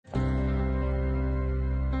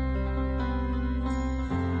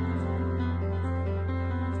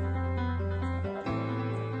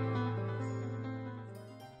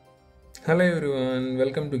Hello everyone,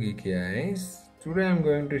 welcome to Geeky Eyes. Today I'm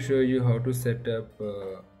going to show you how to set up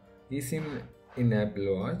eSIM in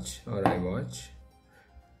Apple Watch or iWatch.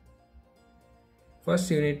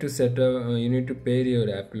 First, you need to you need to pair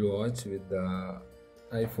your Apple Watch with the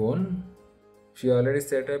iPhone. If you already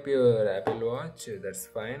set up your Apple Watch, that's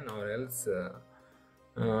fine. Or else,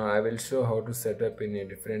 I will show how to set up in a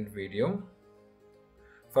different video.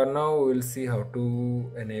 For now, we will see how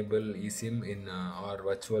to enable eSIM in or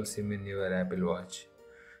virtual SIM in your Apple Watch.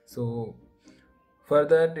 So, for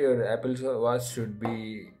that, your Apple Watch should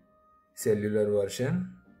be cellular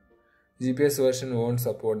version. GPS version won't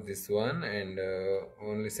support this one, and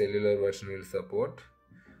only cellular version will support.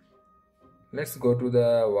 Let's go to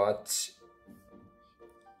the Watch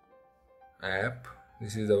app.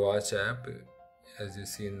 This is the Watch app. As you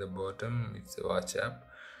see in the bottom, it's a Watch app.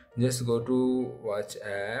 Just go to Watch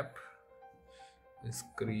app. The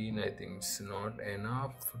screen, I think it's not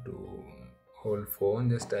enough to hold phone.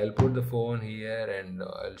 Just I'll put the phone here and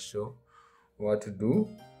I'll show what to do.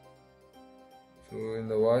 So in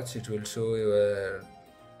the watch, it will show your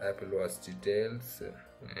Apple Watch details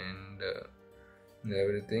and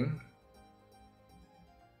everything.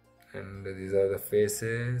 And these are the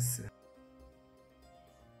faces,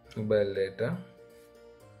 mobile data.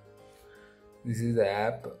 This is the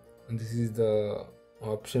app. This is the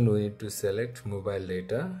option we need to select, mobile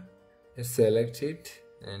data. Just select it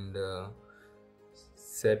and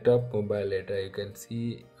set up mobile data. You can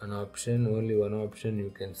see an option, only one option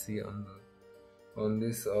you can see on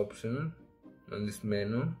this option, on this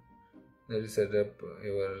menu. That is set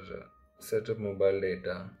up mobile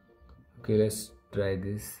data. Okay, let's try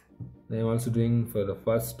this. I am also doing for the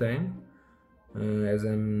first time as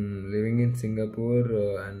I'm living in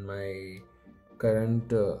Singapore and my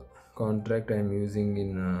current contract I am using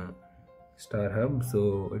in StarHub,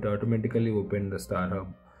 so it automatically opened the StarHub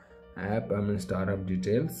app. StarHub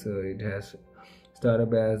details.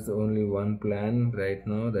 StarHub has only one plan right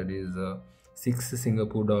now, that is 6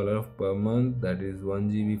 Singapore dollar per month. That is 1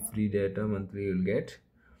 GB free data monthly you'll get.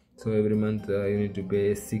 So every month you need to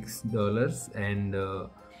pay $6 and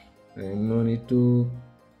no need to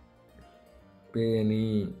pay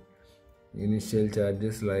any initial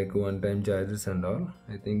charges like one-time charges and all.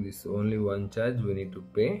 I think this only one charge we need to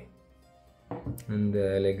pay, and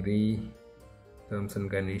I'll agree terms and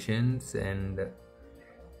conditions and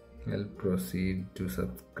I'll proceed to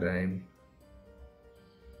subscribe.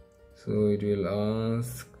 So it will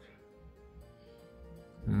ask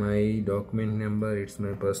my document number. It's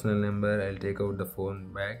my personal number. I'll take out the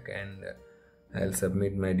phone back and I'll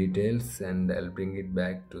submit my details and I'll bring it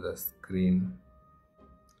back to the screen.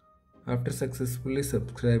 After successfully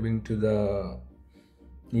subscribing to the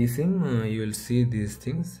eSIM, you will see these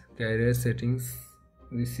things: carrier settings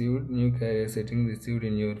received, new carrier setting received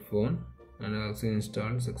in your phone, and also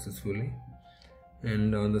installed successfully.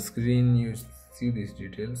 And on the screen you see these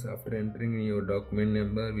details. After entering your document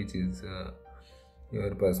number, which is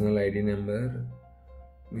your personal ID number,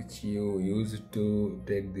 which you used to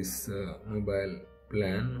take this mobile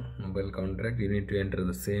contract, you need to enter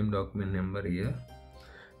the same document number here.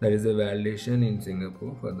 That is a validation in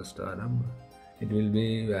Singapore for the startup. It will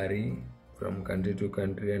be vary from country to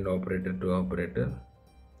country and operator to operator.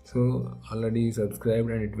 So already subscribed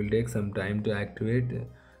and it will take some time to activate.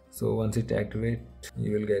 So once it activates,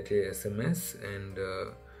 you will get a SMS and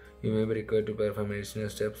you may be required to perform additional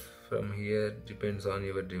steps from here. Depends on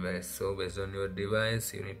your device. So based on your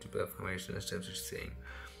device, you need to perform additional steps, it's saying.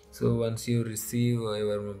 So once you receive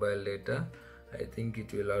your mobile data, I think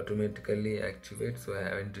it will automatically activate. So I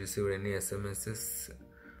haven't received any SMSs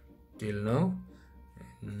till now.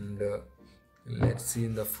 And let's see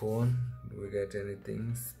in the phone, do we get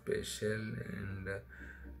anything special? And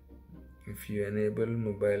if you enable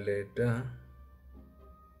mobile data,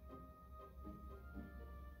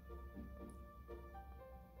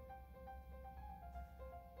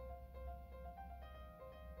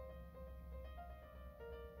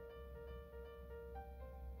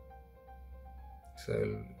 so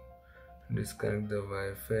I'll disconnect the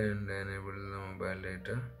Wi-Fi and enable the mobile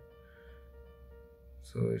data.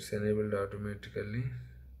 So it's enabled automatically.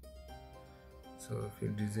 So if you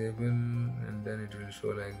disable, and then it will show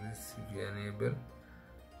like this. If you enable,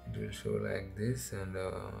 it will show like this, and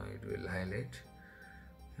it will highlight.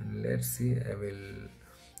 And let's see, I will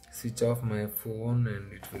switch off my phone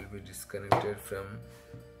and it will be disconnected from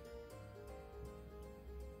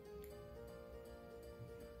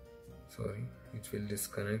it will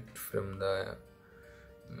disconnect from the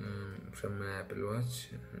from my Apple Watch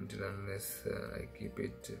until unless I keep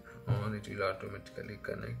it on. It will automatically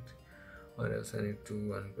connect, or else I need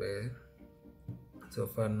to unpair. So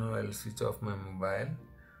for now I'll switch off my mobile.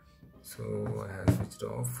 So I have switched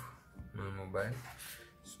off my mobile.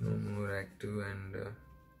 It's no more active, and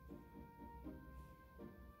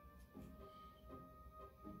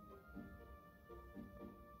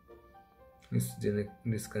it's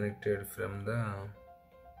disconnected from the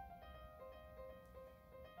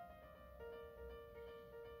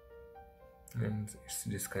and it's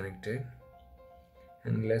disconnected.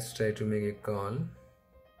 And let's try to make a call.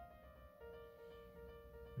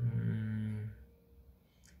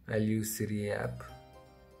 I'll use Siri app.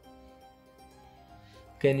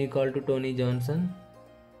 Can you call to Tony Johnson?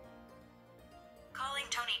 Calling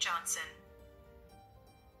Tony Johnson.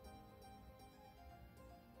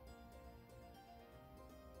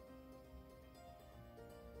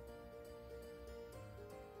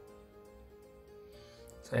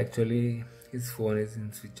 So actually his phone is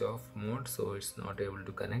in switch off mode, so it's not able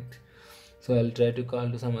to connect. So I'll try to call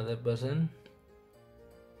to some other person.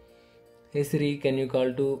 Hey Siri, can you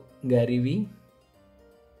call to Gary V?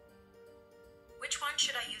 Which one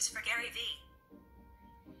should I use for Gary V?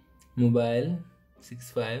 Mobile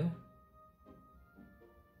 65.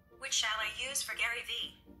 Which shall I use for Gary V?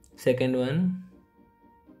 Second one.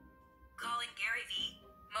 Calling Gary V.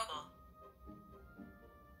 Mobile.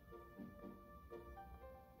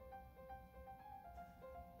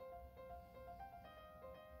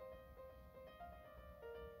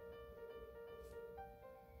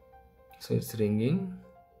 So it's ringing.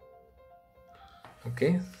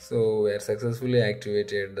 Okay, so we have successfully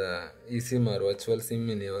activated the eSIM or virtual SIM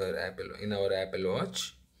in our Apple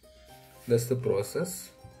Watch. That's the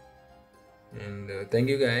process. And thank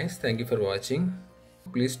you guys. Thank you for watching.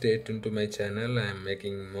 Please stay tuned to my channel. I am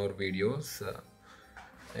making more videos.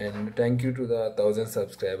 And thank you to the 1,000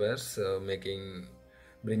 subscribers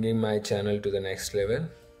bringing my channel to the next level.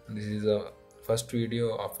 This is the first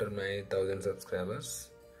video after my 1,000 subscribers.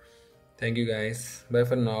 Thank you guys. Bye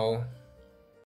for now.